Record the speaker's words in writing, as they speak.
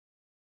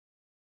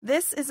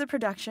This is a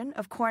production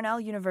of Cornell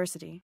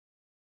University.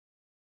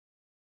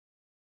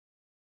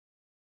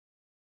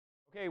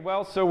 Okay,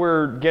 well, so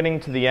we're getting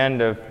to the end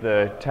of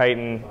the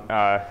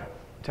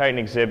Titan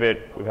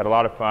exhibit. We've had a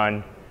lot of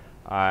fun,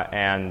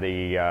 and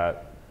the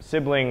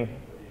sibling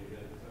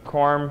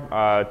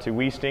corm to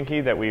Wee Stinky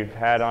that we've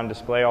had on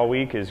display all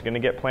week is going to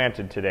get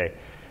planted today.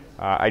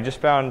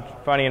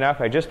 Funny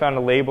enough, I just found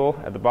a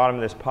label at the bottom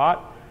of this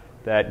pot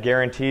that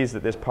guarantees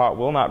that this pot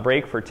will not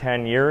break for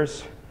 10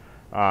 years.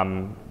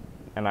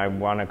 And I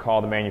want to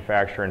call the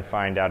manufacturer and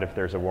find out if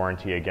there's a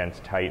warranty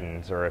against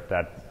Titans or if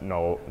that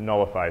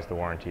nullifies the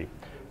warranty.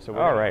 So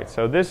all right,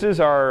 so this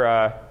is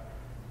our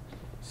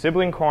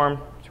sibling corm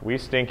to Wee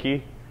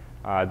Stinky.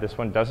 This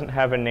one doesn't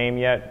have a name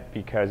yet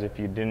because if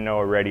you didn't know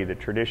already, the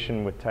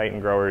tradition with Titan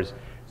growers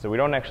is that we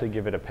don't actually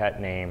give it a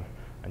pet name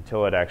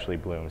until it actually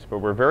blooms. But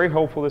we're very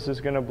hopeful this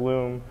is going to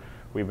bloom.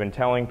 We've been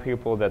telling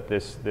people that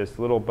this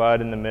little bud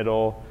in the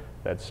middle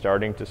that's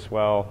starting to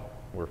swell,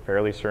 we're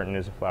fairly certain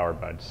is a flower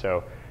bud.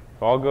 So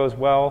if all goes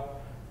well,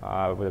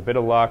 with a bit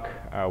of luck,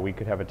 we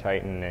could have a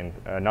Titan and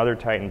another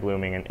Titan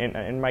blooming.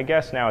 And my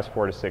guess now is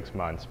 4 to 6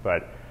 months,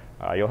 but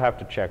you'll have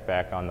to check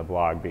back on the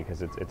blog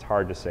because it's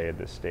hard to say at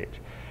this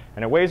stage.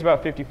 And it weighs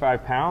about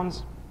 55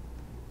 pounds,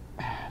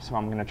 so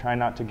I'm going to try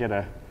not to get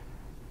a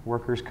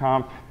workers'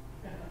 comp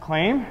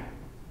claim.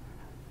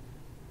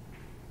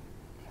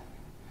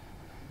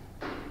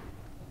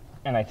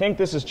 And I think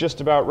this is just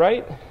about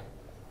right.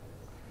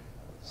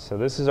 So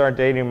this is our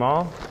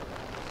denouement.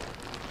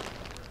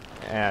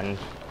 And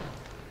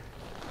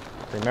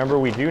remember,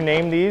 we do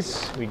name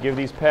these. We give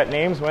these pet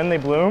names when they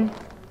bloom.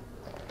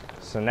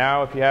 So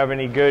now if you have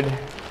any good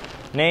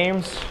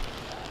names,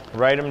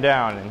 write them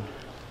down. And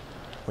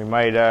we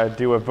might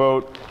do a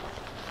vote,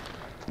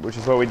 which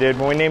is what we did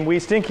when we named Wee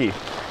Stinky.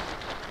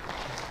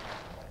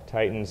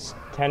 Titans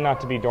tend not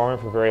to be dormant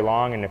for very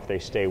long, and if they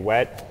stay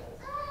wet,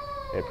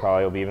 it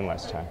probably will be even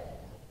less time.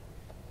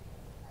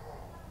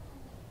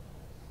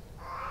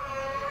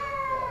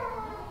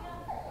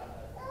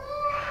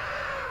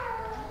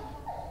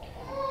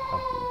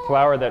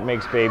 Flower that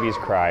makes babies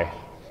cry.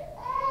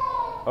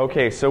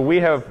 Okay, so we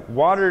have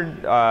watered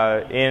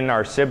in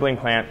our sibling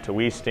plant to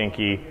Wee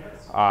Stinky,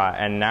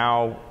 and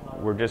now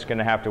we're just going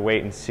to have to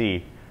wait and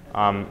see.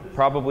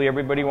 Probably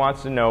everybody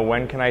wants to know,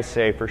 when can I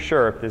say for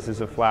sure if this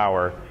is a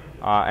flower?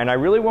 And I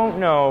really won't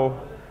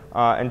know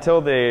until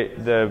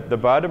the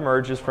bud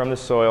emerges from the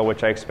soil,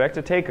 which I expect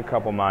to take a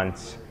couple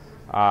months.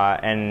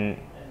 And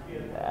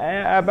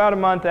about a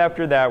month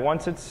after that,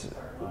 once it's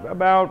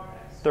about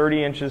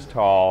 30 inches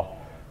tall,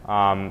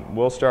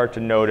 we'll start to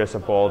notice a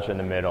bulge in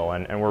the middle,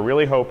 and we're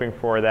really hoping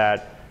for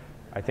that.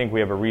 I think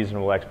we have a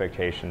reasonable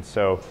expectation.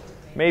 So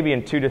maybe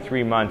in 2 to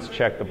 3 months,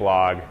 check the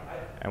blog,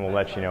 and we'll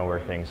let you know where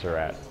things are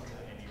at.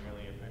 Any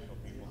really official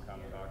people come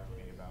talk to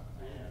me about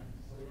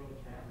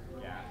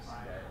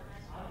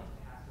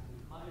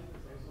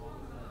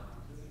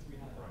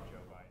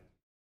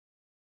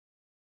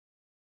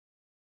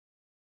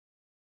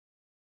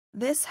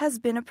This has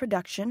been a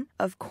production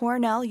of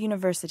Cornell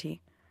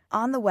University,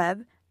 on the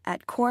web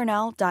at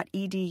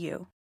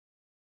cornell.edu.